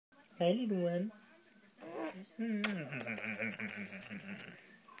Hi, little one.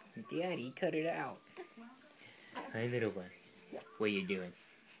 Daddy, cut it out. Hi, little one. What are you doing?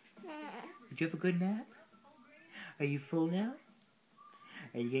 Did you have a good nap? Are you full now?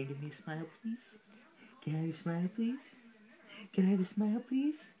 Are you going to give me a smile, please? Can I have a smile, please? Can I have a smile,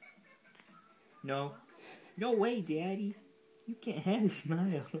 please? No. No way, Daddy. You can't have a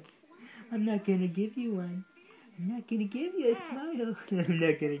smile. I'm not going to give you one. I'm not going to give you a smile. I'm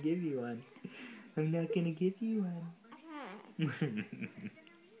not going to give you one. I'm not going to give you one.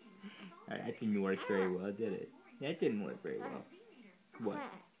 That didn't work very well, did it? That didn't work very well. What?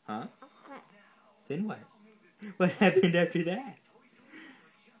 Huh? Then what? What happened after that?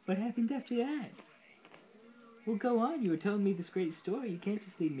 What happened after that? Well, go on. You were telling me this great story. You can't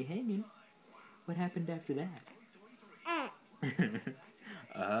just leave me hanging. What happened after that?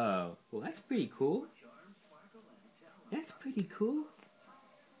 Oh, well, that's pretty cool. That's pretty cool.